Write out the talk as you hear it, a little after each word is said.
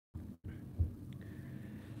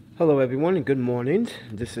Hello everyone and good morning.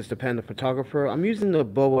 This is the Panda Photographer. I'm using the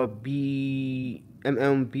BOA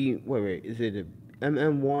wait, is it a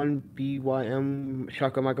MM1 BYM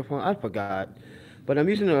shotgun microphone? I forgot. But I'm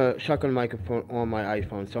using a shotgun microphone on my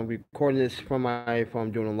iPhone. So I'm recording this from my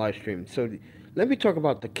iPhone doing a live stream. So let me talk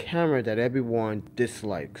about the camera that everyone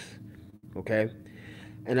dislikes. Okay?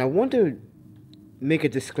 And I want to make a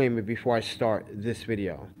disclaimer before I start this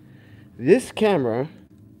video. This camera,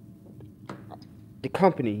 the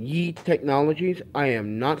company Yi Technologies, I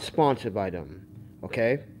am not sponsored by them.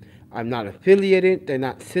 Okay? I'm not affiliated. They're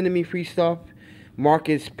not sending me free stuff.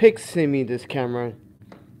 Marcus Pix sent me this camera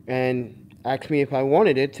and asked me if I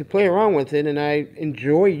wanted it to play around with it, and I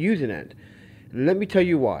enjoy using it. And let me tell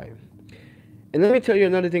you why. And let me tell you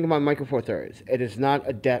another thing about Micro Four Thirds. It is not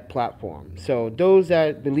a dead platform. So those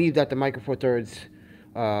that believe that the Micro Four Thirds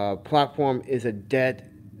platform is a dead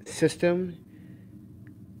system,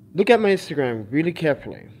 look at my Instagram really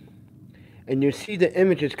carefully, and you'll see the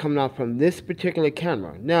images coming out from this particular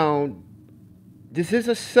camera. Now, this is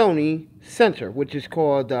a Sony sensor, which is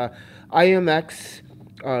called the IMX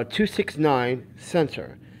 269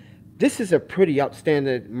 sensor. This is a pretty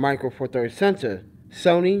outstanding Micro Four Thirds sensor.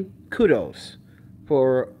 Sony, kudos,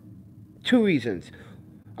 for two reasons.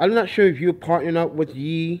 I'm not sure if you're partnering up with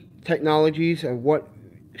Yi Technologies and what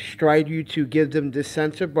stride you to give them this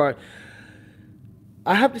sensor, but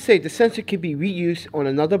I have to say the sensor can be reused on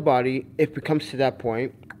another body if it comes to that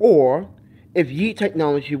point, or if Yi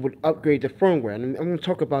Technology would upgrade the firmware, and I'm going to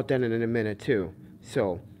talk about that in a minute too.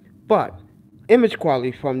 But image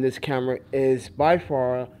quality from this camera is by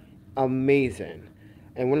far amazing.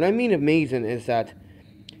 And what I mean amazing is that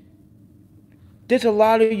there's a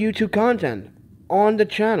lot of YouTube content on the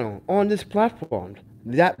channel, on this platform,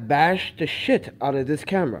 that bash the shit out of this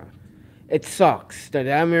camera. It sucks. The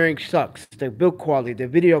hammering sucks. The build quality, the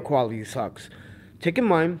video quality sucks. Take in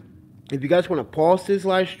mind, if you guys want to pause this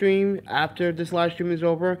live stream after this live stream is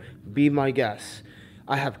over, be my guest.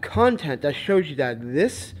 I have content that shows you that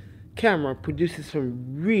this camera produces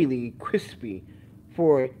some really crispy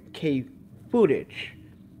 4K footage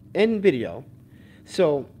and video.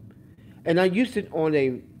 And I used it on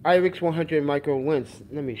a IRIX 100 micro lens.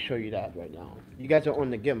 Let me show you that right now. You guys are on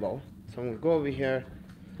the gimbal. So I'm going to go over here.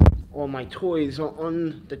 All my toys are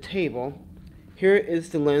on the table. Here is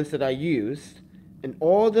the lens that I used. And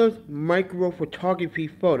all the micro photography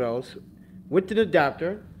photos with the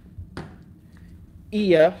adapter.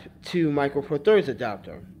 EF to Micro Four Thirds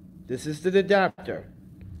adapter. This is the adapter.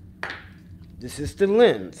 This is the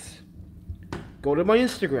lens. Go to my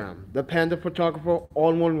Instagram, ThePandaPhotographer,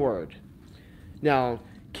 all in one word. Now,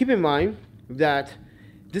 keep in mind that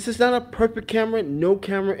this is not a perfect camera. No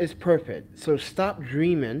camera is perfect. So stop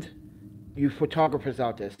dreaming, you photographers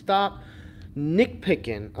out there. Stop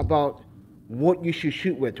nitpicking about what you should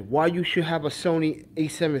shoot with, why you should have a Sony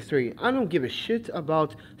a7 III. I don't give a shit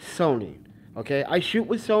about Sony. Okay, I shoot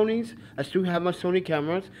with Sonys. I still have my Sony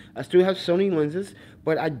cameras. I still have Sony lenses,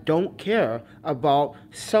 but I don't care about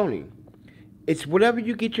Sony. It's whatever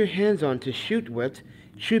you get your hands on to shoot with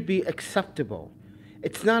should be acceptable.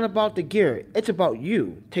 It's not about the gear. It's about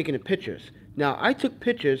you taking the pictures. Now, I took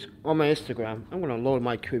pictures on my Instagram. I'm going to load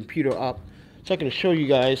my computer up so I can show you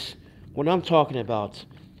guys what I'm talking about.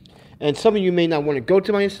 And some of you may not want to go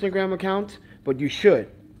to my Instagram account, but you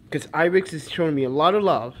should, because IRIX is showing me a lot of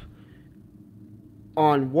love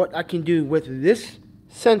on what I can do with this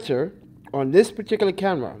sensor on this particular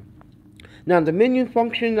camera. Now, the menu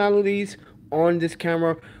functionalities on this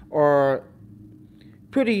camera are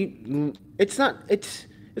pretty, it's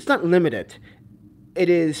not limited. It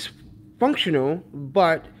is functional,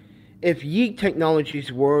 but if Yi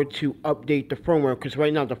Technologies were to update the firmware, because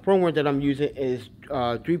right now the firmware that I'm using is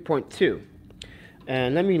 3.2.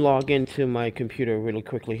 And let me log into my computer really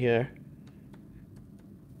quickly here,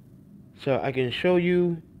 so I can show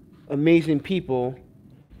you amazing people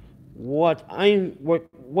what I'm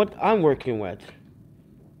working with.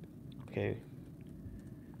 Okay.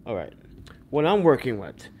 All right. What I'm working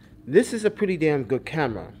with. This is a pretty damn good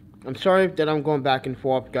camera. I'm sorry that I'm going back and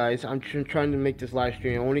forth, guys. I'm trying to make this live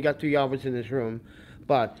stream. I only got 3 hours in this room,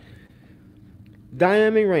 but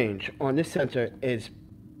dynamic range on this sensor is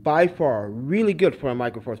by far really good for a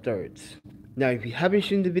Micro Four Thirds. Now, if you haven't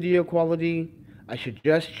seen the video quality, I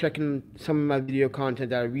suggest checking some of my video content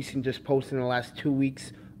that I recently just posted in the last 2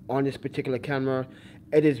 weeks on this particular camera.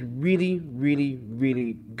 It is really, really,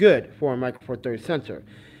 really good for a Micro Four Thirds sensor.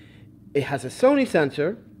 It has a Sony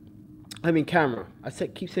sensor. Camera.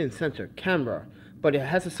 Keep saying sensor, camera. But it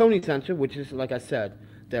has a Sony sensor, which is, like I said,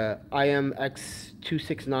 the IMX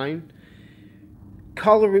 269.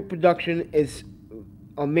 Color reproduction is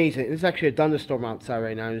amazing. It's actually a thunderstorm outside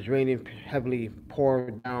right now. It's raining heavily,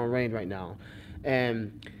 pour down rain right now.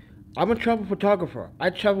 And I'm a travel photographer. I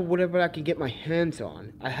travel whatever I can get my hands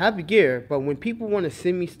on. I have the gear, but when people want to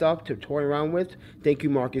send me stuff to toy around with, thank you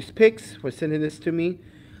Marcus Pix for sending this to me.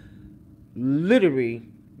 Literally,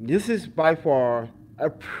 this is by far a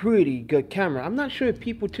pretty good camera. I'm not sure if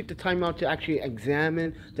people took the time out to actually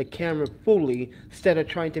examine the camera fully instead of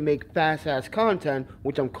trying to make fast-ass content,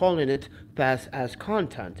 which I'm calling it fast-ass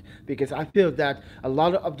content, because I feel that a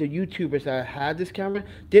lot of the YouTubers that had this camera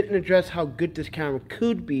didn't address how good this camera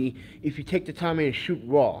could be if you take the time and shoot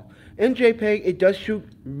raw. In JPEG, it does shoot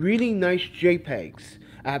really nice JPEGs.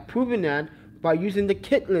 I have proven that by using the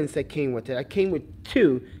kit lens that came with it. I came with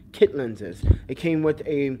 2 kit lenses. It came with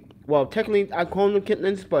a, well, technically I call them kit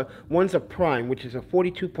lenses, but one's a prime, which is a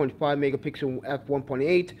 42.5 megapixel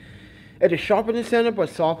f1.8. It is sharp in the center but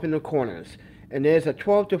soft in the corners. And there's a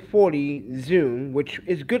 12 to 40 zoom, which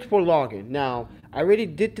is good for logging. Now, I already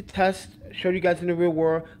did the test, showed you guys in the real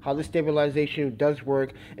world how the stabilization does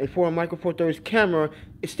work. And for a Micro Four Thirds camera,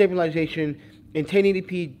 its stabilization in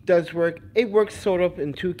 1080p does work. It works sort of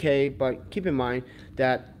in 2K, but keep in mind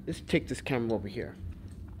that, let's take this camera over here.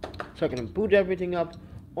 So I can boot everything up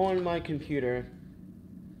on my computer.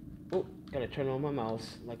 Oh, gotta turn on my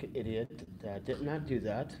mouse like an idiot. I did not do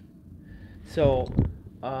that. So,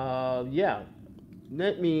 yeah,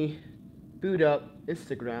 let me boot up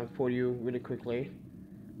Instagram for you really quickly.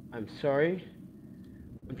 I'm sorry.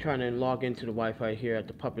 I'm trying to log into the Wi-Fi here at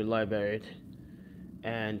the public library.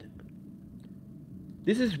 And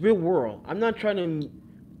this is real world. I'm not trying to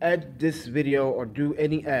edit this video or do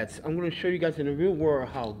any ads. I'm going to show you guys in the real world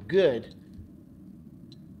how good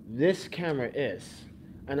this camera is.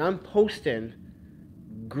 And I'm posting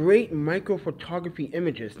great micro photography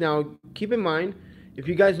images. Now, keep in mind, if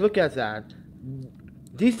you guys look at that,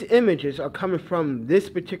 these images are coming from this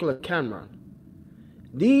particular camera.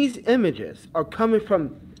 These images are coming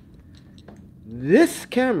from this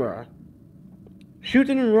camera,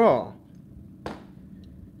 shooting in RAW.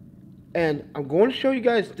 And I'm going to show you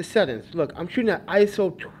guys the settings. Look, I'm shooting at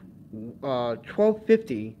ISO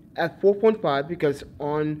 1250 at 4.5 because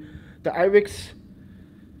on the IRIX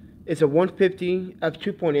it's a 150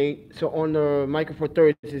 f2.8. So on the Micro Four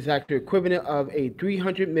Thirds it's actually equivalent of a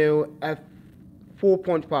 300mm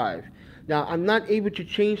f4.5. Now I'm not able to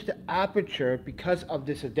change the aperture because of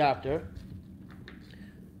this adapter.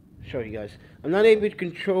 Show you guys. I'm not able to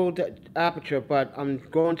control the aperture, but I'm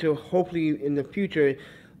going to hopefully in the future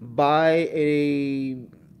buy a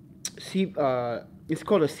it's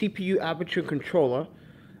called a CPU aperture controller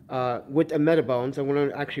with a Metabones. I'm going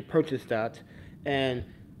to actually purchase that, and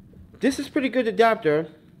this is pretty good adapter,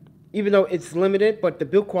 even though it's limited, but the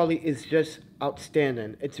build quality is just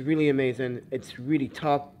outstanding. It's really amazing. It's really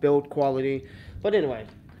tough build quality. But anyway,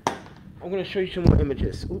 I'm going to show you some more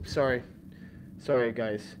images. Oops, sorry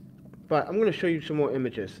guys, but I'm going to show you some more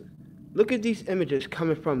images. Look at these images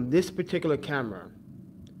coming from this particular camera.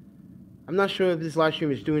 I'm not sure if this live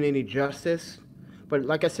stream is doing any justice, but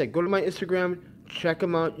like I said, go to my Instagram, check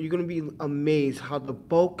them out. You're going to be amazed how the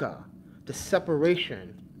bokeh, the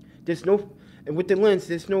separation, there's no, and with the lens,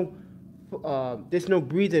 there's no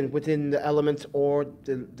breathing within the elements or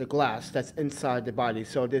the glass that's inside the body.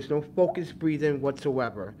 So there's no focus breathing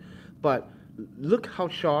whatsoever. But look how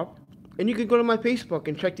sharp, and you can go to my Facebook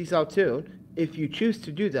and check these out too, if you choose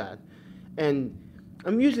to do that. And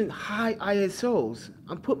I'm using high ISOs.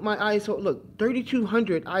 I'm putting my ISO, look,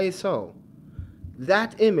 3200 ISO.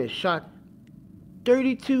 That image shot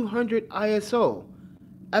 3200 ISO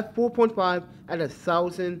at 4.5 at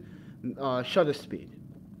 1000 shutter speed.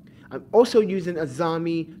 I'm also using a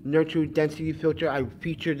Zami nurture density filter. I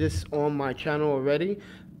featured this on my channel already.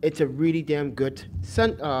 It's a really damn good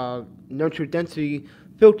nurture density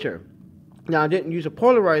filter. Now I didn't use a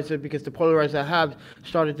polarizer because the polarizer I have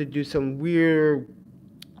started to do some weird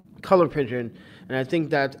color pigeon, and I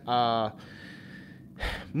think that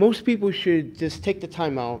most people should just take the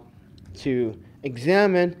time out to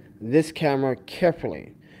examine this camera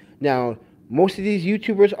carefully. Now, most of these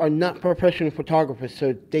YouTubers are not professional photographers,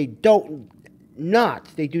 so they do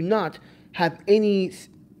not have any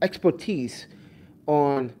expertise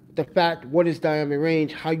on the fact what is dynamic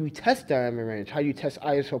range, how you test dynamic range, how you test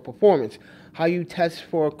ISO performance, how you test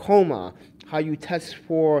for chroma, how you test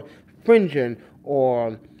for fringing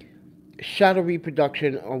or shadow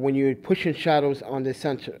reproduction, or when you're pushing shadows on this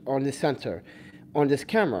center, on this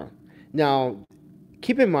camera. Now,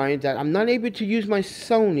 keep in mind that I'm not able to use my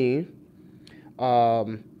Sony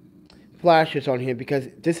flashes on here because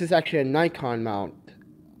this is actually a Nikon mount,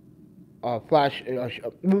 flash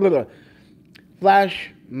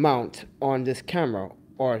mount on this camera.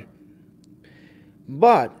 or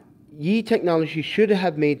but Yi Technology should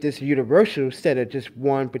have made this universal instead of just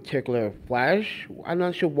one particular flash. I'm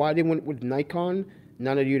not sure why they went with Nikon,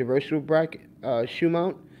 not a universal shoe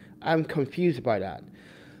mount. I'm confused by that.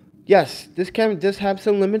 Yes, this camera does have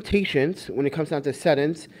some limitations when it comes down to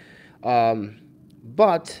settings,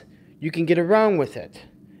 but you can get around with it.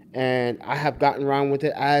 And I have gotten around with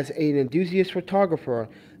it as an enthusiast photographer.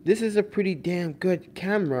 This is a pretty damn good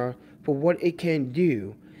camera for what it can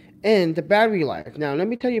do. And the battery life. Now, let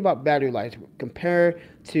me tell you about battery life compared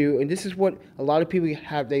to, and this is what a lot of people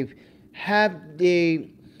have,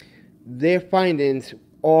 their findings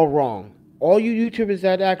all wrong. All you YouTubers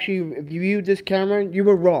that actually reviewed this camera, you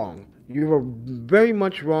were wrong. You were very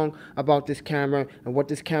much wrong about this camera and what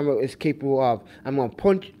this camera is capable of. I'm not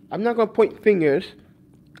going to point fingers.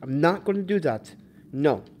 I'm not going to do that.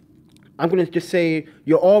 No. I'm going to just say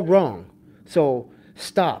you're all wrong. So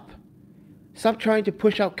stop. Stop trying to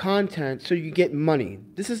push out content so you get money.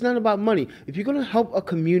 This is not about money. If you're going to help a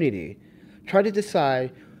community, try to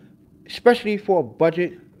decide, especially for a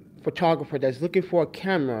budget photographer that's looking for a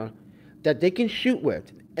camera that they can shoot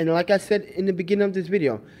with. And like I said in the beginning of this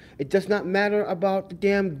video, it does not matter about the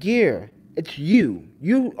damn gear. It's you.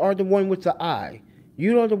 You are the one with the eye.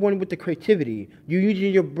 You are the one with the creativity. You're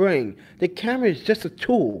using your brain. The camera is just a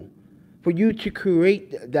tool for you to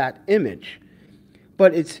create that image.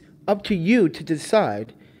 But it's up to you to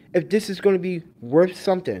decide if this is going to be worth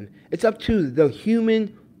something. It's up to the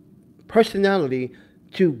human personality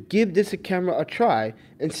to give this a camera a try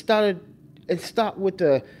and stop with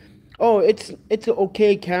the, oh, it's an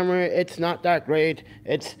okay camera. It's not that great.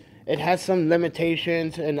 It has some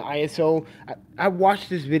limitations and ISO. I watched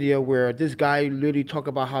this video where this guy literally talked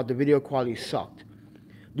about how the video quality sucked.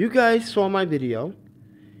 You guys saw my video.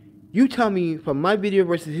 You tell me from my video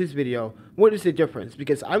versus his video, what is the difference?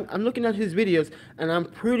 Because I'm looking at his videos and I'm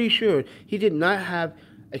pretty sure he did not have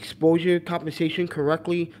exposure compensation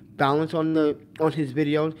correctly balanced on his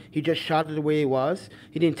video. He just shot it the way it was.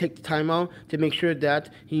 He didn't take the time out to make sure that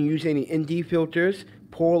he didn't use any ND filters.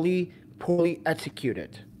 Poorly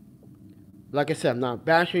executed. Like I said, I'm not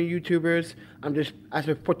bashing YouTubers. I'm just, as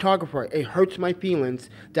a photographer, it hurts my feelings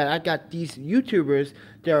that I got these YouTubers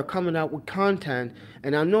that are coming out with content,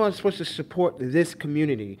 and I know I'm supposed to support this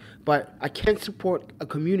community, but I can't support a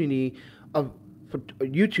community of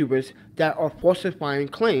YouTubers that are falsifying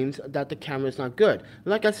claims that the camera is not good.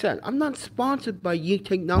 Like I said, I'm not sponsored by Yi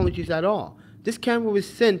Technologies at all. This camera was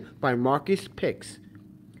sent by Marcus Pix.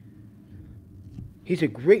 He's a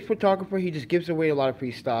great photographer. He just gives away a lot of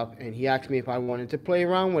free stuff, and he asked me if I wanted to play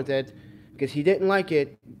around with it because he didn't like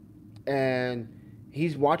it, and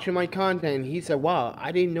he's watching my content, and he said, wow,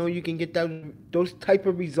 I didn't know you can get those type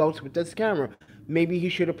of results with this camera. Maybe he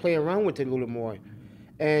should have played around with it a little more.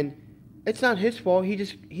 And it's not his fault.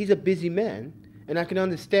 He's a busy man, and I can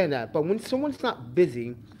understand that. But when someone's not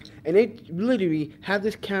busy, and they literally have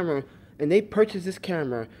this camera, and they purchase this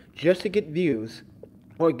camera just to get views,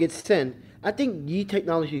 or get sent, I think Yi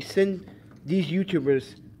Technology send these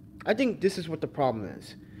YouTubers, I think this is what the problem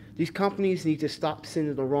is. These companies need to stop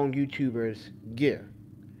sending the wrong YouTubers gear,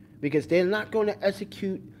 because they're not going to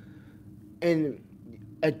execute and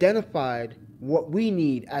identify what we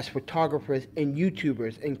need as photographers and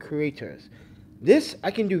YouTubers and creators. This, I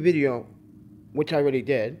can do video, which I already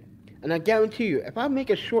did, and I guarantee you, if I make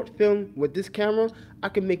a short film with this camera, I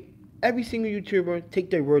can make every single YouTuber take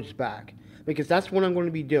their words back, because that's what I'm going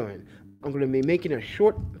to be doing. I'm going to be making a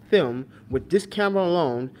short film with this camera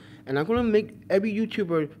alone, and I'm going to make every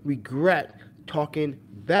YouTuber regret talking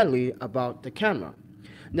badly about the camera.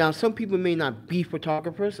 Now, some people may not be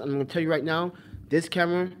photographers. I'm going to tell you right now, this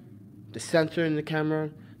camera, the sensor in the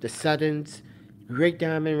camera, the settings, great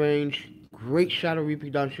dynamic range, great shadow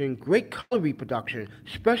reproduction, great color reproduction,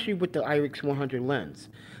 especially with the IRIX 100 lens.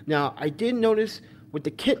 Now, I did notice with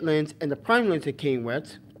the kit lens and the prime lens it came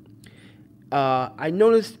with, I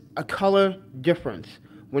noticed a color difference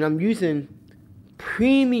when I'm using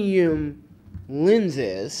premium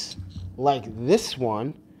lenses like this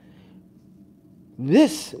one.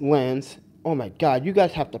 This lens, oh my god, you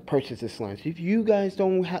guys have to purchase this lens. If you guys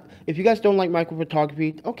don't like micro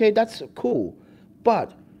photography, okay, that's cool.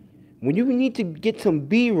 But when you need to get some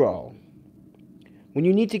B-roll, when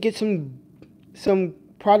you need to get some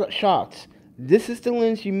product shots, this is the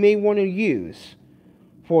lens you may want to use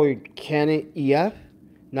for Canon EF,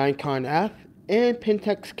 Nikon F, and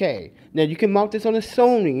Pentax K. Now you can mount this on a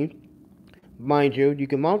Sony, mind you. You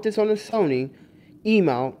can mount this on a Sony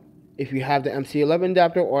E-mount if you have the MC11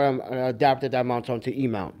 adapter or an adapter that mounts onto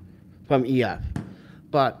E-mount from EF.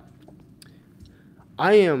 But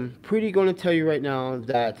I am pretty going to tell you right now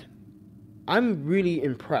that I'm really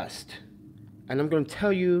impressed. And I'm going to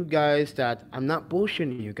tell you guys that I'm not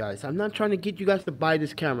bullshitting you guys. I'm not trying to get you guys to buy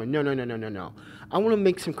this camera. No, no, no, no, no, no. I want to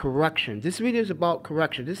make some correction. This video is about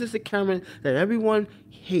correction. This is the camera that everyone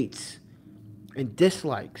hates and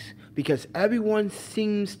dislikes because everyone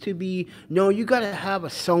seems to be, no, you got to have a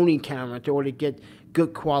Sony camera in order to get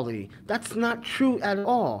good quality. That's not true at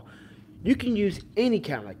all. You can use any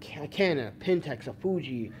camera, a Canon, a Pentax, a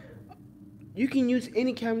Fuji. You can use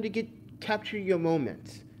any camera to capture your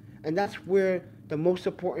moments. And that's where the most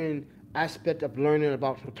important aspect of learning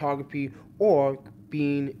about photography or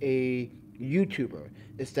being a YouTuber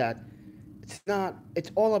is that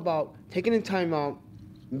it's all about taking the time out,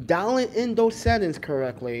 dialing in those settings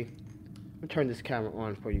correctly. Let me turn this camera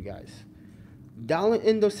on for you guys. Dialing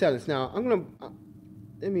in those settings. Now, I'm going to,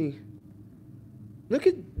 let me, look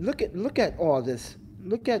at all this.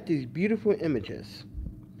 Look at these beautiful images.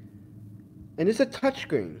 And it's a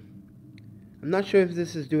touchscreen. I'm not sure if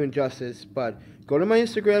this is doing justice, but go to my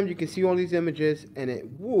Instagram, you can see all these images, and it,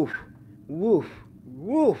 woof, woof,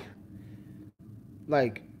 woof.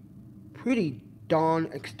 Like, pretty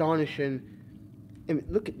darn astonishing. And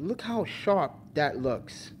look how sharp that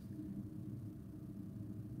looks.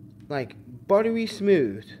 Like, buttery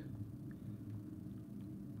smooth.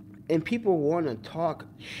 And people want to talk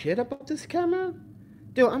shit about this camera?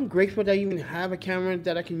 Dude, I'm grateful that I even have a camera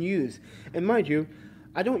that I can use. And mind you,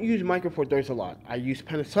 I don't use Micro Four Thirds a lot. I use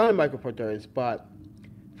Panasonic Micro Four Thirds, but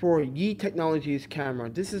for Yi Technologies camera,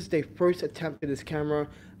 this is their first attempt at this camera.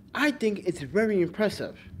 I think it's very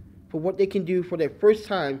impressive for what they can do for their first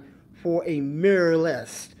time for a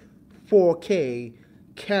mirrorless 4K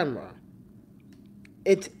camera.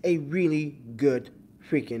 It's a really good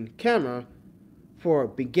freaking camera for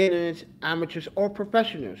beginners, amateurs, or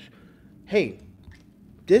professionals. Hey,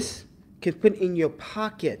 this can fit in your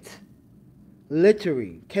pocket.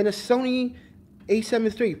 Literally. Can a Sony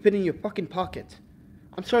A7 III fit in your fucking pocket?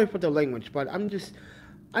 I'm sorry for the language, but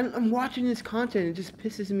I'm watching this content and it just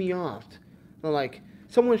pisses me off. Like,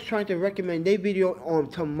 someone's trying to recommend their video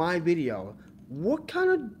onto my video. What kind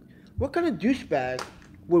of douchebag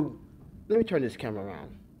would, let me turn this camera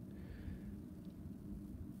around.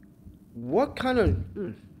 What kind of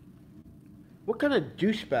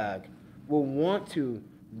douchebag will want to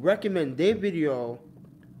recommend their video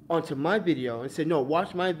onto my video and say, no,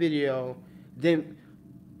 watch my video, then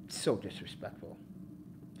so disrespectful.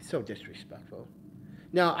 So disrespectful.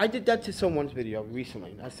 Now, I did that to someone's video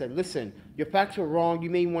recently. I said, listen, your facts are wrong. You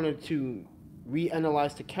may want to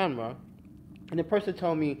reanalyze the camera. And the person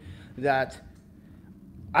told me that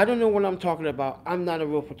I don't know what I'm talking about. I'm not a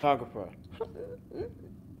real photographer.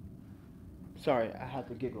 Sorry, I had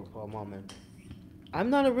to giggle for a moment. I'm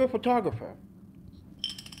not a real photographer.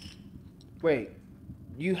 Wait.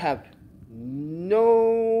 You have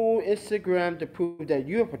no Instagram to prove that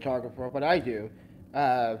you're a photographer, but I do.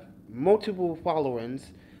 Multiple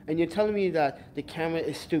followings, and you're telling me that the camera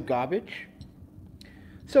is still garbage?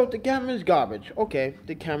 So the camera is garbage. Okay,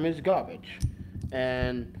 the camera is garbage.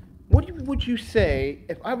 And what would you say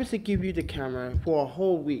if I was to give you the camera for a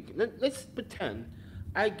whole week? Let's pretend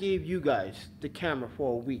I gave you guys the camera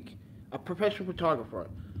for a week, a professional photographer,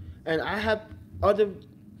 and I have other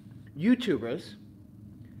YouTubers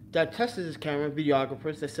that tested this camera,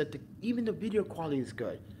 videographers, that said that even the video quality is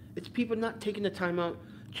good. It's people not taking the time out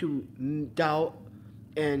to dial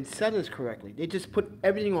and settings correctly. They just put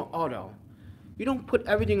everything on auto. You don't put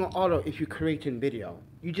everything on auto if you're creating video.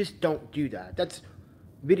 You just don't do that. That's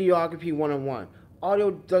videography 101.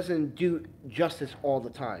 Audio doesn't do justice all the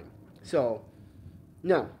time. So,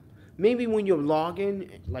 no. Maybe when you're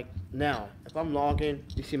logging, like now, if I'm logging,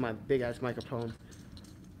 you see my big ass microphone.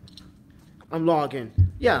 I'm logging.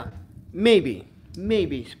 Yeah, maybe,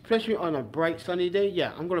 especially on a bright sunny day.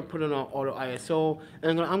 Yeah, I'm gonna put it on auto ISO,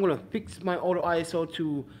 and I'm gonna fix my auto ISO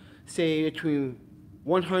to say between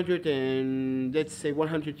 100 and let's say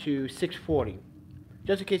 100 to 640,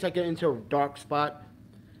 just in case I get into a dark spot.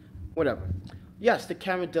 Whatever. Yes, the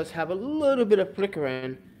camera does have a little bit of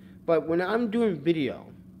flickering, but when I'm doing video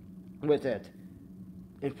with it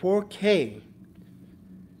in 4K,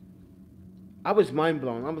 I was mind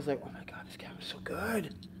blown. I was like, oh my god, this camera's so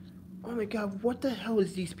good. Oh my god, what the hell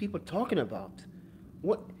is these people talking about?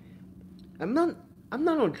 What? I'm not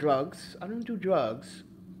on drugs. I don't do drugs.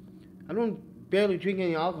 I don't barely drink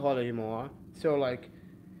any alcohol anymore. So like,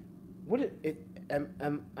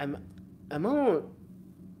 am I on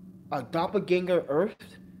a doppelganger Earth?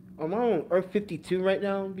 Am I on Earth 52 right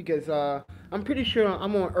now? Because I'm pretty sure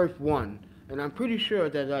I'm on Earth 1, and I'm pretty sure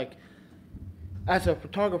that like, as a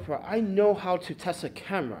photographer, I know how to test a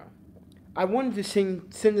camera. I wanted to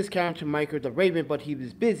send this camera to Michael the Raven, but he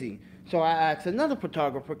was busy. So I asked another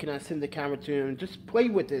photographer, can I send the camera to him, just play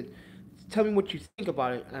with it, tell me what you think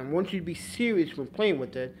about it. I want you to be serious when playing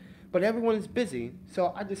with it, but everyone is busy.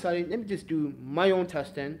 So I decided, let me just do my own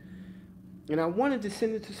testing. And I wanted to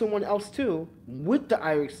send it to someone else too with the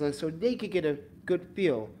Iris lens so they could get a good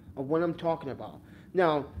feel of what I'm talking about.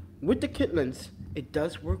 Now, with the kit lens, it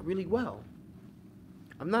does work really well.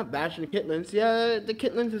 I'm not bashing the kit lens. Yeah, the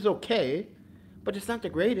kit lens is okay, but it's not the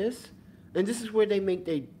greatest. And this is where they make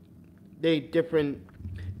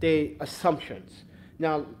they assumptions.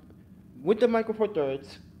 Now, with the Micro Four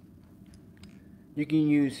Thirds, you can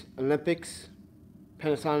use Olympics,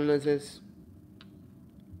 Panasonic lenses,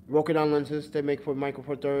 Rokidan lenses they make for Micro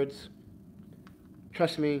Four Thirds.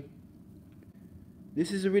 Trust me,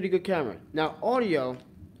 this is a really good camera. Now, audio,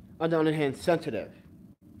 on the other hand, sensitive.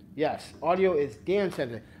 Yes, audio is damn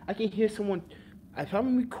sensitive. I can hear someone, if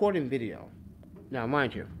I'm recording video, now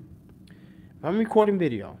mind you, if I'm recording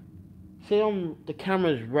video, say the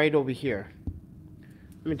camera is right over here.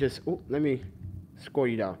 Let me scroll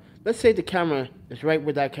you down. Let's say the camera is right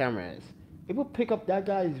where that camera is. It will pick up that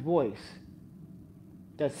guy's voice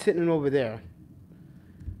that's sitting over there.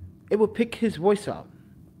 It will pick his voice up.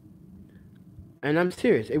 And I'm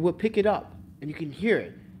serious, it will pick it up and you can hear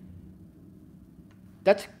it.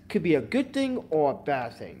 That could be a good thing or a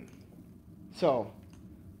bad thing. So,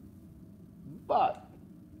 but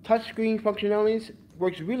touchscreen functionalities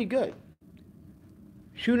works really good.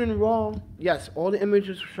 Shooting RAW, yes, all the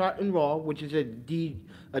images are shot in RAW, which is a DNG,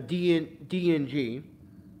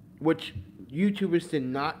 which YouTubers did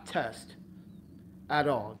not test at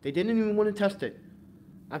all. They didn't even want to test it.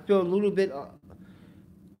 I feel a little bit,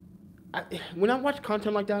 when I watch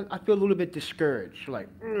content like that, I feel a little bit discouraged. Like,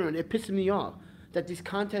 it pisses me off that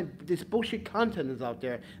this bullshit content is out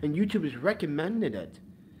there and YouTube is recommending it.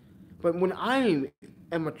 But when I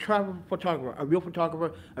am a travel photographer, a real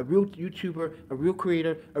YouTuber, a real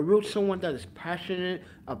creator, a real someone that is passionate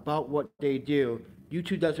about what they do,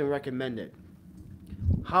 YouTube doesn't recommend it.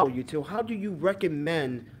 How, YouTube? How do you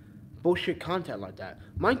recommend bullshit content like that?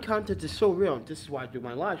 My content is so real. This is why I do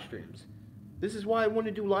my live streams. This is why I want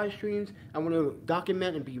to do live streams. I want to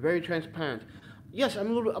document and be very transparent. Yes, I'm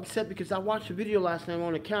a little upset because I watched a video last night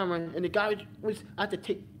on the camera and the guy was, I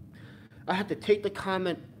had to take the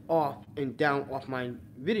comment off and down off my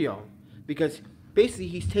video because basically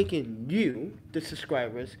he's taking you, the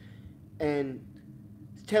subscribers, and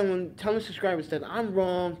telling subscribers that I'm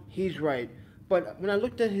wrong, he's right. But when I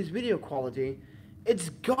looked at his video quality, it's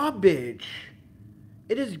garbage.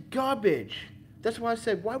 It is garbage. That's why I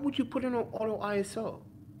said, why would you put in an auto ISO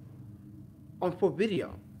for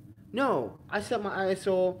video? No, I set my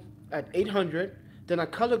ISO at 800, then I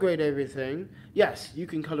color grade everything. Yes, you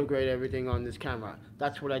can color grade everything on this camera.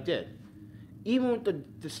 That's what I did. Even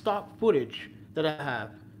with the stock footage that I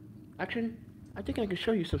have. Actually, I think I can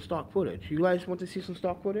show you some stock footage. You guys want to see some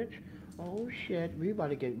stock footage? Oh shit, we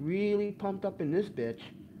about to get really pumped up in this bitch.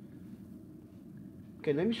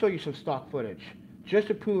 Okay, let me show you some stock footage. Just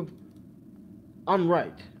to prove I'm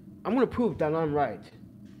right. I'm going to prove that I'm right.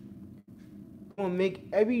 I'm going to make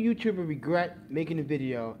every YouTuber regret making a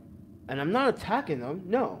video. And I'm not attacking them.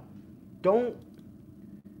 No. Don't.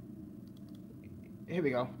 Here we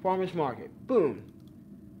go. Farmer's Market. Boom.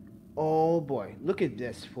 Oh boy. Look at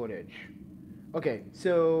this footage. Okay,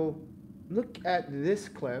 so look at this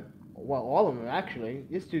clip. Well, all of them actually.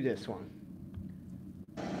 Let's do this one.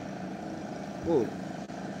 Ooh.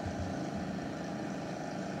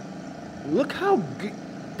 Look how good.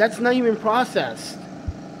 That's not even processed.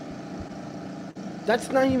 That's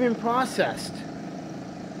not even processed.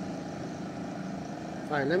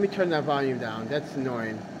 Alright, let me turn that volume down. That's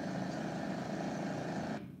annoying.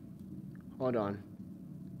 Hold on.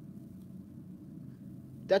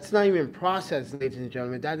 That's not even processed, ladies and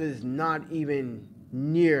gentlemen. That is not even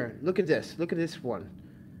near. Look at this. Look at this one.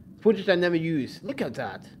 Footage I never used. Look at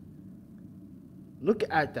that. Look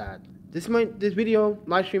at that. This video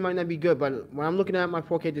live stream might not be good, but when I'm looking at my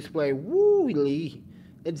 4K display, woo-lee,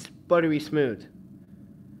 it's buttery smooth.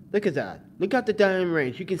 Look at that. Look at the diamond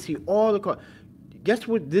range. You can see all the cars. Guess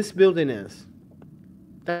what this building is?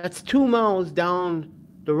 That's 2 miles down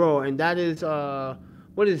the road, and that is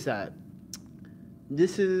what is that?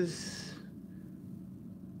 This is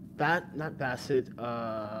not Bassett.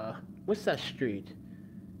 What's that street?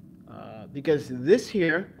 Because this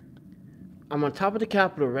here, I'm on top of the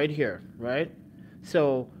Capitol right here, right?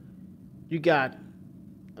 So you got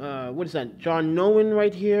what is that? John Nolan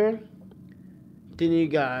right here. Then you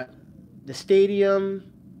got the stadium,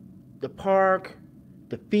 the park,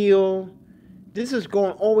 the field. This is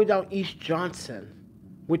going all the way down East Johnson.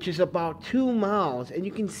 which is about 2 miles, and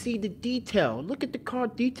you can see the detail. Look at the car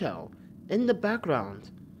detail in the background.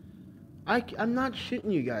 I'm not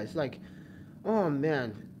shitting you guys. Like, oh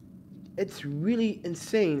man, it's really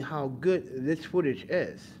insane how good this footage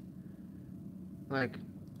is. Like,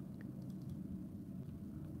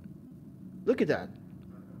 look at that.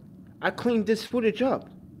 I cleaned this footage up,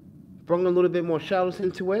 brought a little bit more shadows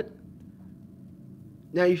into it.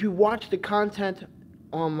 Now, if you watch the content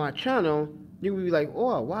on my channel, you will be like,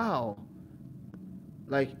 oh, wow.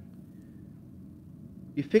 Like,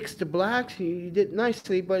 you fixed the blacks, you did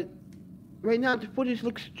nicely, but right now the footage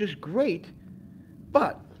looks just great.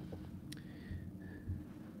 But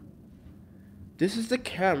this is the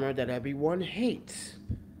camera that everyone hates.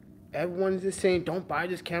 Everyone's just saying, don't buy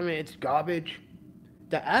this camera, it's garbage.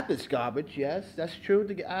 The app is garbage, yes, that's true.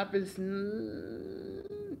 The app is,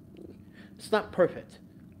 it's not perfect.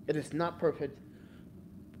 It is not perfect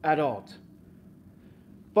at all.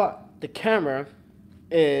 But the camera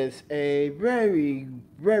is a very,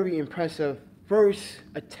 very impressive first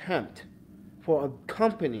attempt for a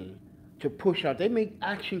company to push out. They make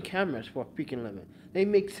action cameras for a freaking living. They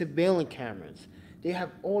make surveillance cameras. They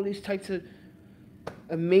have all these types of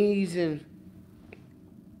amazing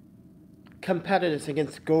competitors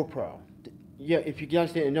against GoPro. Yeah, if you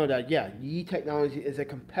guys didn't know that, yeah, Yi Technology is a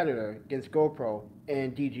competitor against GoPro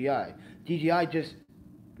and DJI. DJI just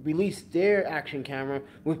released their action camera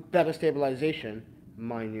with better stabilization,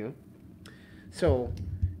 mind you. So,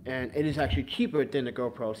 and it is actually cheaper than the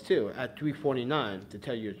GoPros too, at $349 to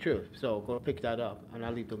tell you the truth. So go pick that up, and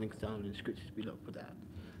I'll leave the links down in the description below for that.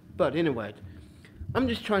 But anyway, I'm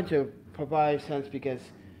just trying to provide sense because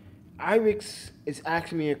Irix is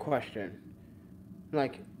asking me a question.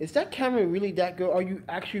 Like, is that camera really that good? Are you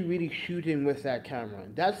actually really shooting with that camera?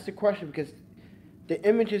 That's the question, because the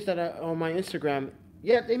images that are on my Instagram,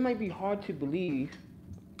 yeah, they might be hard to believe.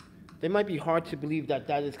 They might be hard to believe that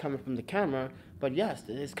that is coming from the camera, but yes,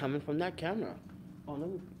 it is coming from that camera. Oh, let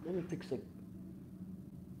me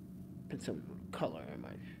put some color in my,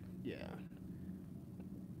 yeah.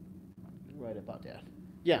 Right about that.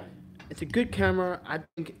 Yeah, it's a good camera. I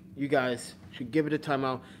think you guys should give it a time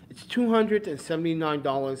out. It's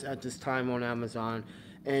 $279 at this time on Amazon,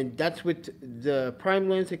 and that's with the prime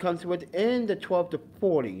lens it comes with, and the 12 to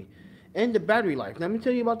 40, and the battery life. Let me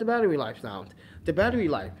tell you about the battery life now. The battery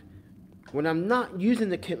life, when I'm not using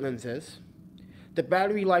the kit lenses, the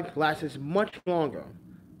battery life lasts much longer.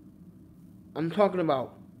 I'm talking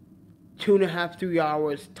about 2.5 to 3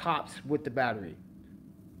 hours tops with the battery.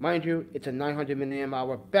 Mind you, it's a 900 milliamp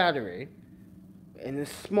hour battery, and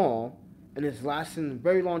it's small, and it's lasting a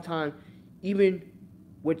very long time. Even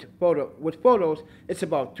with photos, it's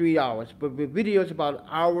about 3 hours, but with videos, about 1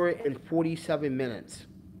 hour and 47 minutes.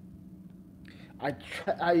 I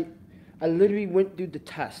literally went through the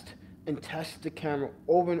test and tested the camera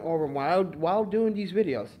over and over while doing these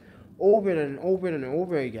videos, over and over and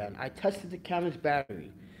over again. I tested the camera's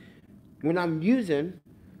battery. When I'm using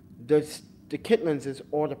the kit lenses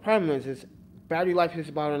or the prime lenses, battery life is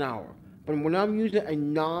about 1 hour. But when I'm using a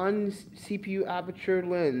non-CPU aperture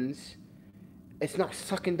lens, it's not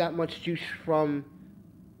sucking that much juice from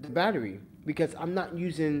the battery because I'm not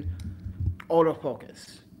using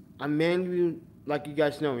autofocus. I'm manually, like you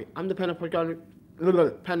guys know me, I'm the Panda Photographer.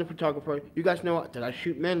 You guys know that I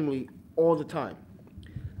shoot manually all the time.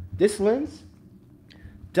 This lens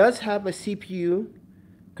does have a CPU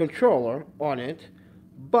controller on it,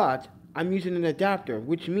 but I'm using an adapter,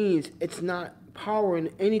 which means it's not powering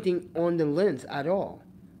anything on the lens at all.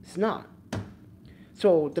 It's not.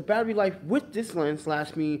 So the battery life with this lens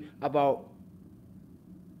lasts me about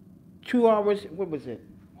 2 hours. What was it?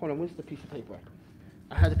 Hold on, where's the piece of paper?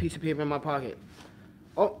 I had the piece of paper in my pocket.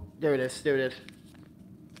 Oh, there it is, there it is.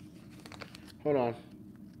 Hold on.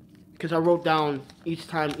 Because I wrote down each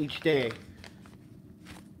time, each day.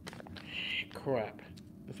 Crap.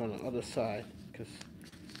 It's on the other side. Because,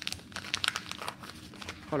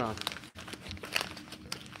 hold on.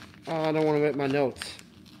 Oh, I don't want to write my notes.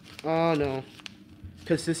 Oh, no.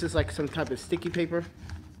 Because this is like some type of sticky paper.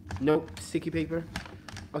 Nope, sticky paper.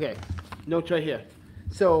 Okay, notes right here.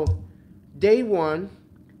 So, day one,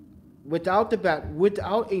 without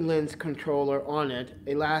a lens controller on it,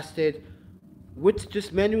 it lasted, with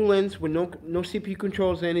just manual lens with no CPU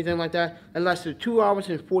controls or anything like that, it lasted 2 hours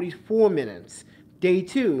and 44 minutes. Day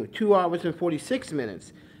two, 2 hours and 46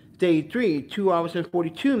 minutes. Day three, 2 hours and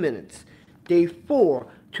 42 minutes. Day four,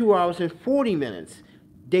 2 hours and 40 minutes.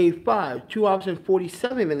 Day 5, 2 hours and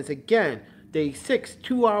 47 minutes again. Day 6,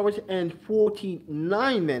 2 hours and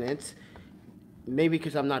 49 minutes. Maybe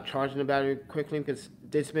because I'm not charging the battery quickly, because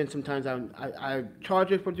there's been some times I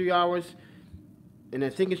charge it for 3 hours, and I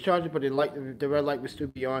think it's charging, but the red light will still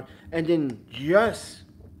be on. And then just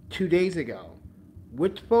 2 days ago,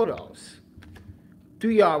 with photos,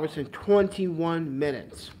 3 hours and 21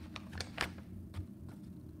 minutes.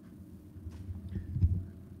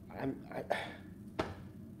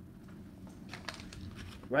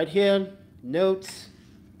 Right here, notes.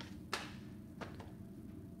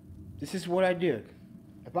 This is what I did.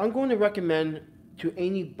 If I'm going to recommend to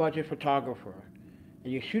any budget photographer,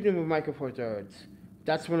 and you're shooting with Micro Four Thirds,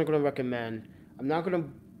 that's what I'm going to recommend. I'm not going to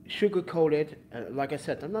sugarcoat it. Like I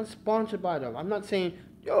said, I'm not sponsored by them. I'm not saying,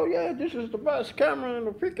 yo, yeah, this is the best camera in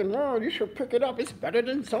the freaking world. You should pick it up. It's better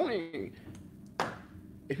than Sony.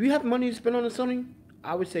 If you have money to spend on a Sony,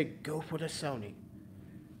 I would say go for the Sony.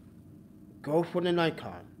 Go for the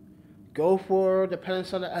Nikon. Go for the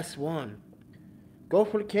Panasonic S1. Go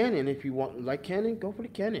for the Canon. If you want like Canon, go for the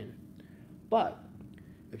Canon. But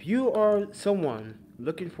if you are someone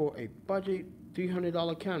looking for a budget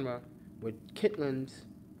 $300 camera with kit lens,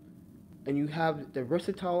 and you have the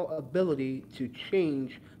versatile ability to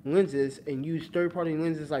change lenses and use third-party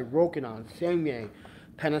lenses like Rokinon, Samyang,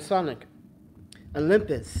 Panasonic,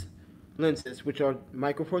 Olympus lenses, which are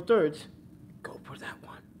Micro Four Thirds, go for that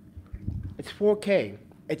one. It's 4K.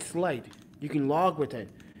 It's light. You can log with it.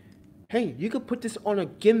 Hey, you could put this on a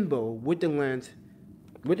gimbal with the lens,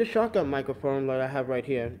 with the shotgun microphone that I have right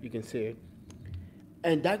here. You can see it.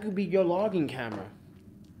 And that could be your logging camera.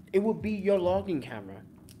 It would be your logging camera.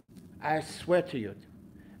 I swear to you.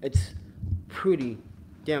 It's pretty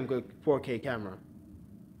damn good 4K camera.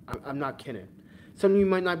 I'm not kidding. Some of you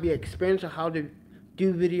might not be experienced on how to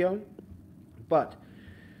do video, but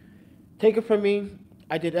take it from me.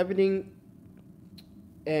 I did everything.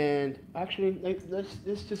 And actually,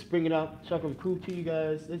 let's just bring it up so I can prove to you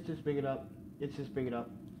guys. Let's just bring it up. Let's just bring it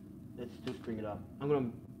up. Let's just bring it up.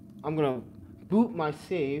 I'm gonna boot my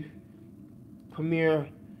save Premiere.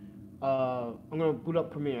 I'm gonna boot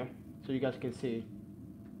up Premiere so you guys can see.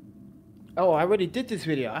 Oh, I already did this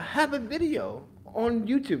video. I have a video on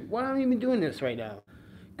YouTube. Why am I even doing this right now?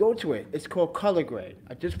 Go to it. It's called Color Grade.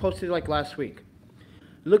 I just posted it like last week.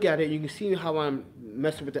 Look at it. You can see how I'm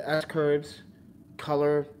messing with the S curves.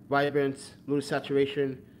 Color, vibrance, little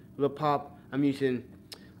saturation, little pop. I'm using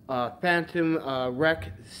Phantom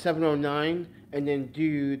Rec 709, and then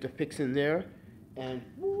do the fixing there, and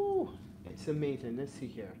woo, it's amazing. Let's see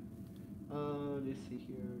here.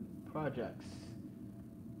 Projects.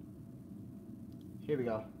 Here we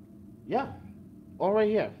go. Yeah, all right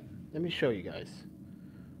here. Let me show you guys.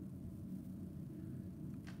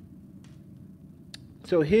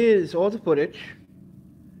 So here's all the footage.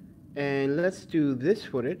 And let's do this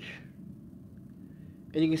footage,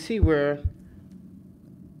 and you can see where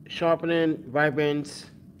sharpening, vibrance.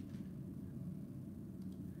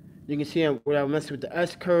 You can see where I'm messing with the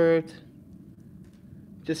S curve,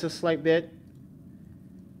 just a slight bit.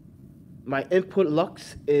 My input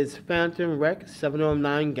lux is Phantom Rec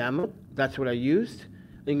 709 Gamma. That's what I used.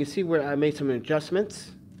 And you can see where I made some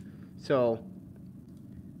adjustments. So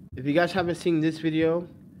if you guys haven't seen this video,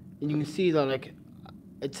 and you can see that like,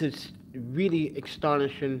 it's a really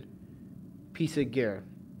astonishing piece of gear.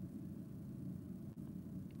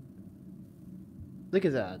 Look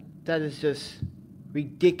at that. That is just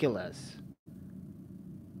ridiculous.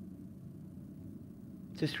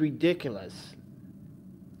 Just ridiculous.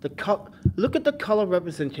 Look at the color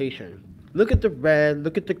representation. Look at the red,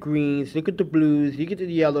 look at the greens, look at the blues, look at the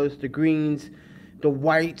yellows, the greens, the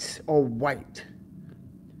whites are white.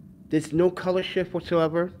 There's no color shift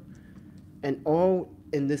whatsoever, and all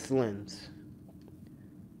in this lens.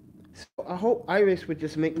 So I hope Iris would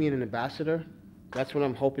just make me an ambassador. That's what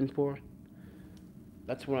I'm hoping for.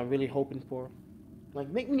 That's what I'm really hoping for. Like,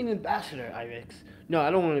 make me an ambassador, Iris. No,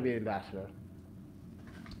 I don't want to be an ambassador.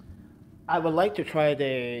 I would like to try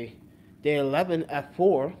the 11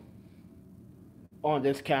 f4 on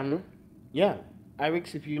this camera. Yeah,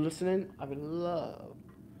 Iris, if you're listening, I would love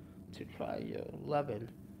to try your 11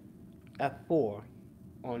 f4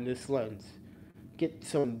 on this lens. Get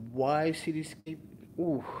some wide cityscape.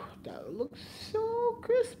 Ooh, that looks so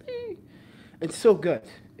crispy. It's so good.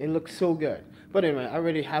 It looks so good. But anyway, I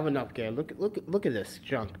already have enough gear. Look at this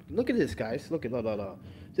junk. Look at this, guys. Look at that.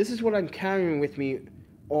 This is what I'm carrying with me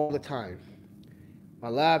all the time. My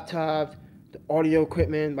laptop, the audio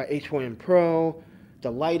equipment, my H1 Pro,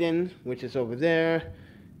 the lighting, which is over there,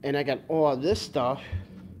 and I got all this stuff.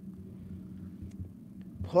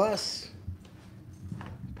 Plus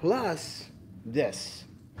this.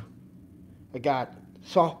 I got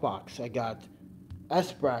softbox, I got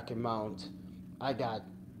S bracket mount, I got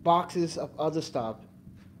boxes of other stuff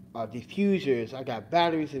diffusers, I got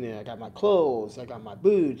batteries in there, I got my clothes, I got my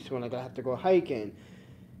boots when I have to go hiking.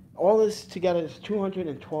 All this together is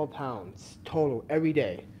 212 pounds total every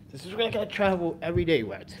day. This is what I gotta travel every day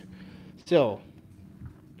with. So,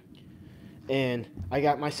 and I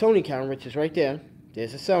got my Sony camera, which is right there.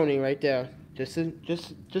 There's a Sony right there. Just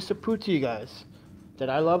to prove to you guys that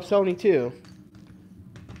I love Sony too.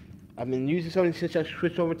 I've been using Sony since I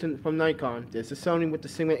switched over from Nikon. There's a Sony with the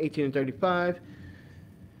Sigma 18 and 35.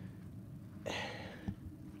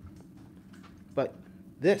 But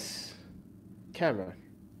this camera,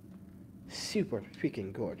 super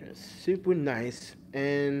freaking gorgeous, super nice,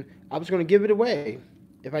 and I was going to give it away.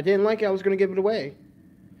 If I didn't like it, I was going to give it away.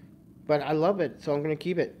 But I love it, so I'm going to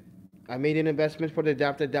keep it. I made an investment for the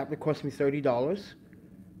adapter. The adapter cost me $30.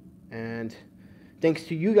 And thanks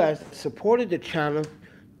to you guys that supported the channel,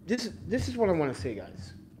 this is what I want to say,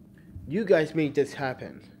 guys. You guys made this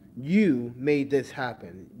happen. You made this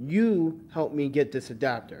happen. You helped me get this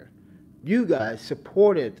adapter. You guys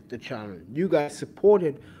supported the channel. You guys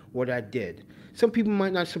supported what I did. Some people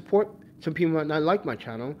might not support. Some people might not like my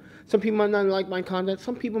channel. Some people might not like my content.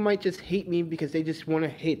 Some people might just hate me because they just want to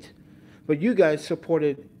hate. But you guys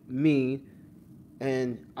supported me,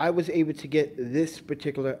 and I was able to get this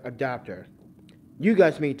particular adapter. You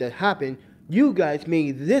guys made that happen. You guys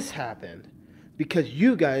made this happen because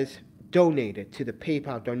you guys donated to the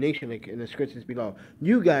PayPal donation link in the descriptions below.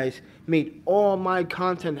 You guys made all my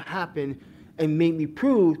content happen and made me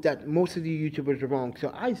prove that most of the YouTubers are wrong.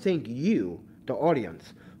 So I thank you, the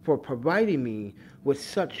audience, for providing me with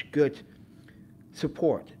such good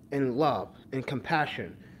support and love and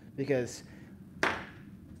compassion. Because,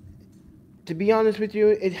 to be honest with you,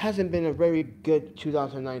 it hasn't been a very good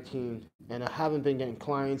 2019, and I haven't been getting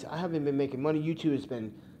clients. I haven't been making money. YouTube has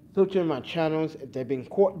been filtering my channels. They've been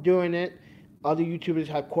caught doing it. Other YouTubers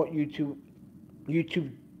have caught YouTube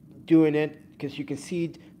doing it, because you can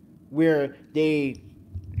see where they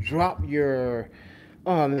drop your,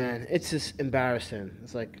 oh man, it's just embarrassing.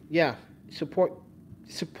 It's like, yeah, support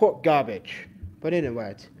garbage. But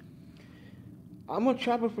anyway, I'm a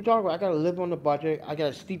travel photographer. I gotta live on a budget. I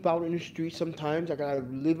gotta sleep out in the street sometimes. I gotta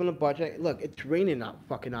live on a budget. Look, it's raining out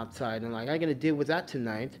fucking outside, and like I gotta deal with that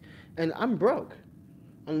tonight, and I'm broke.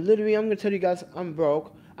 And literally, I'm gonna tell you guys, I'm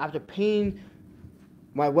broke after paying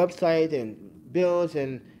my website and bills,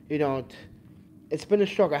 and you know, it's been a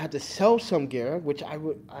struggle. I had to sell some gear, which I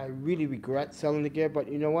really regret selling the gear.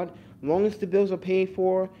 But you know what? As long as the bills are paid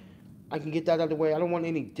for, I can get that out of the way. I don't want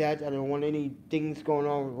any debt. I don't want any things going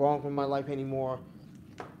on wrong in my life anymore.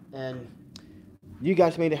 And you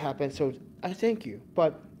guys made it happen, so I thank you.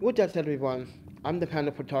 But with that said, everyone, I'm the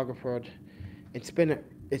Panda Photographer. It's been,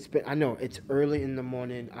 I know, it's early in the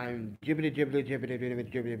morning. I'm jibbity.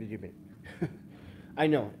 I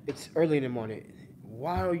know, it's early in the morning.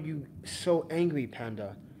 Why are you so angry,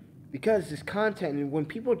 Panda? Because this content, and when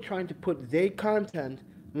people are trying to put their content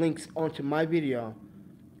links onto my video,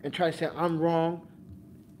 and try to say I'm wrong,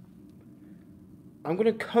 I'm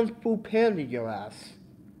gonna Kung Fu Panda your ass.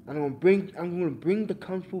 And I'm gonna bring the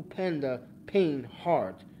Kung Fu Panda pain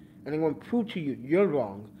hard. And I'm gonna prove to you you're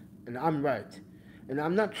wrong and I'm right. And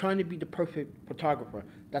I'm not trying to be the perfect photographer.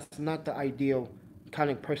 That's not the ideal kind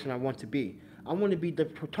of person I want to be. I want to be the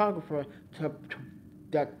photographer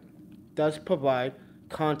that does provide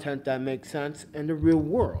content that makes sense in the real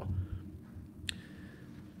world.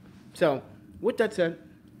 So, with that said,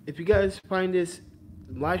 if you guys find this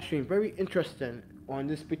live stream very interesting on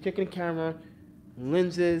this particular camera,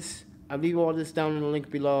 lenses, I'll leave all this down in the link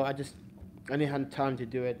below. I didn't have time to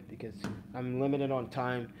do it because I'm limited on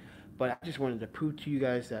time. But I just wanted to prove to you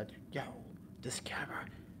guys that, yo, this camera,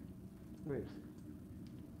 where is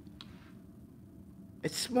it?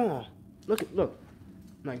 It's small. Look,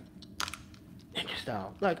 like, ninja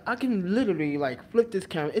style. Like, I can literally, like, flip this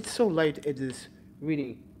camera. It's so light, it is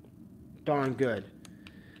really darn good.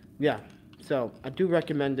 Yeah, so I do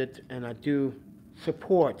recommend it, and I do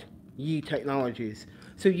support Yi Technologies.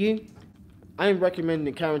 So Yi, I am recommending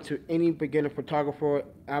the camera to any beginner photographer,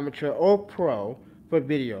 amateur, or pro for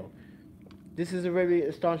video. This is a very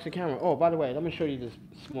astonishing camera. Oh, by the way, let me show you this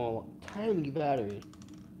small, tiny battery.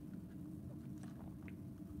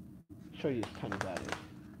 Show you this tiny battery.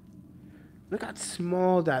 Look how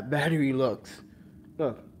small that battery looks.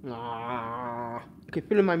 Look. I can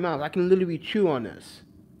fit it in my mouth. I can literally chew on this.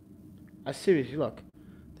 I seriously, look.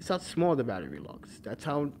 This is how small the battery looks. That's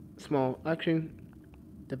how small. Actually,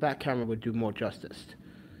 the back camera would do more justice.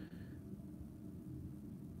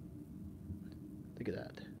 Look at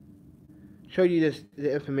that. Show you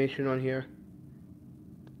the information on here,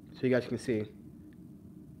 so you guys can see.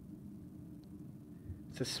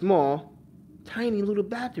 It's a small, tiny little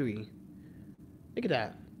battery. Look at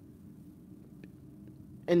that.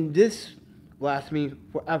 And this lasts me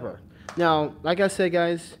forever. Now, like I said,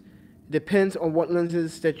 guys, depends on what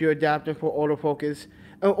lenses that you're adapting for autofocus.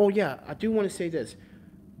 Oh yeah, I do want to say this.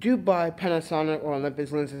 Do buy Panasonic or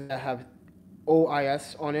Olympus lenses that have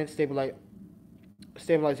OIS on it,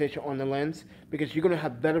 stabilization on the lens, because you're going to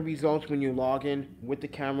have better results when you log in with the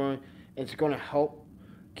camera. It's going to help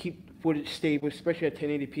keep footage stable, especially at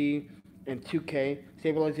 1080p and 2K.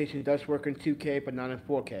 Stabilization does work in 2K, but not in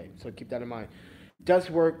 4K, so keep that in mind. It does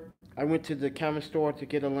work. I went to the camera store to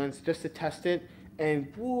get a lens just to test it,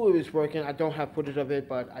 and woo, it was working. I don't have footage of it,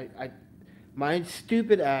 but my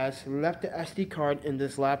stupid ass left the SD card in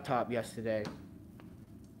this laptop yesterday,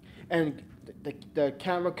 and the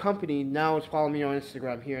camera company now is following me on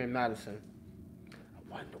Instagram here in Madison. I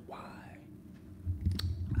wonder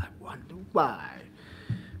why.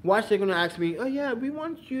 Watch, they're gonna ask me, oh yeah, we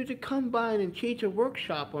want you to come by and teach a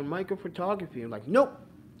workshop on micro photography. I'm like, nope.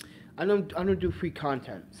 I don't do free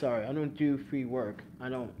content. Sorry, I don't do free work.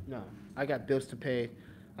 No. I got bills to pay.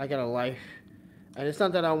 I got a life. And it's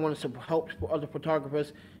not that I want to help other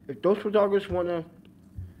photographers. If those photographers want to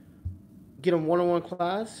get a one-on-one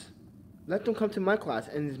class, let them come to my class,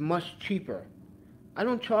 and it's much cheaper. I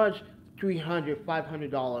don't charge $300,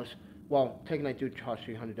 $500. Well, technically I do charge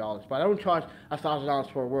 $300, but I don't charge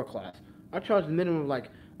 $1,000 for a work class. I charge the minimum, like,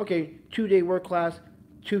 okay, 2-day work class,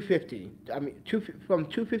 $250. I mean, from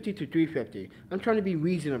 $250 to $350. I'm trying to be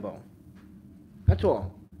reasonable. That's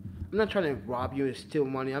all. I'm not trying to rob you and steal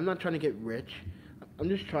money. I'm not trying to get rich. I'm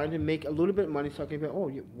just trying to make a little bit of money so I can be,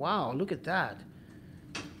 oh, wow, look at that.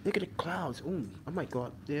 Look at the clouds. Ooh, I might go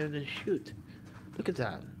up there and shoot. Look at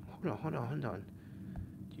that. Hold on.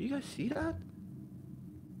 Do you guys see that?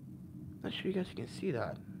 Not sure you guys can see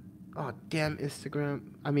that. Oh, damn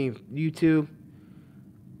YouTube.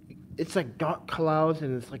 It's like dark clouds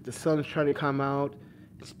and it's like the sun's trying to come out.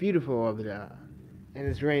 It's beautiful over there. And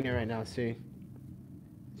it's raining right now, see?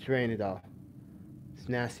 It's raining though. It's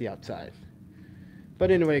nasty outside. But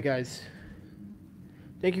anyway, guys,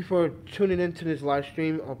 thank you for tuning into this live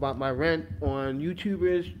stream about my rant on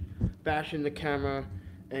YouTubers bashing the camera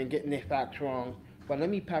and getting their facts wrong. But let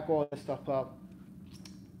me pack all this stuff up.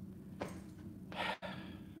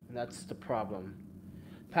 And that's the problem.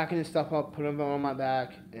 Packing this stuff up, putting it on my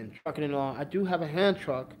back, and trucking it on. I do have a hand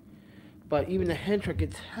truck, but even the hand truck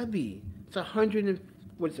gets heavy. It's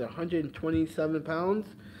 127 pounds.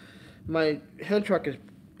 My hand truck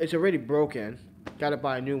is already broken. Gotta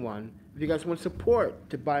buy a new one. If you guys want support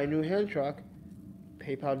to buy a new hand truck,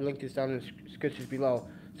 PayPal link is down in the description below.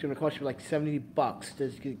 It's gonna cost you like $70 to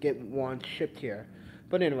get one shipped here.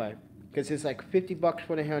 But anyway, because it's like $50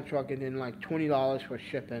 for the hand truck and then like $20 for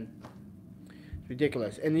shipping. It's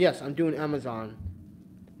ridiculous. And yes, I'm doing Amazon,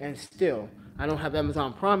 and still I don't have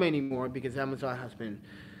Amazon Prime anymore because Amazon has been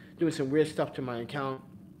doing some weird stuff to my account.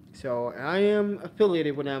 So I am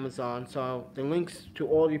affiliated with Amazon, so the links to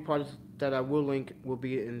all the products that I will link will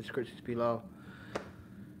be in the description below.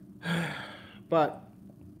 But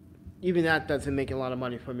even that doesn't make a lot of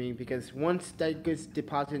money for me, because once that gets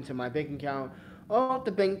deposited into my bank account, oh,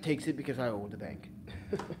 the bank takes it because I owe the bank.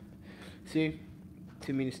 See?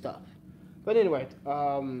 Too many stuff. But anyway,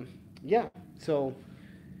 yeah, so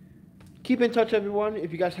keep in touch, everyone.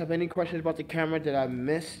 If you guys have any questions about the camera that I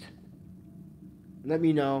missed, let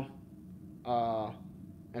me know,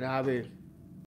 and I will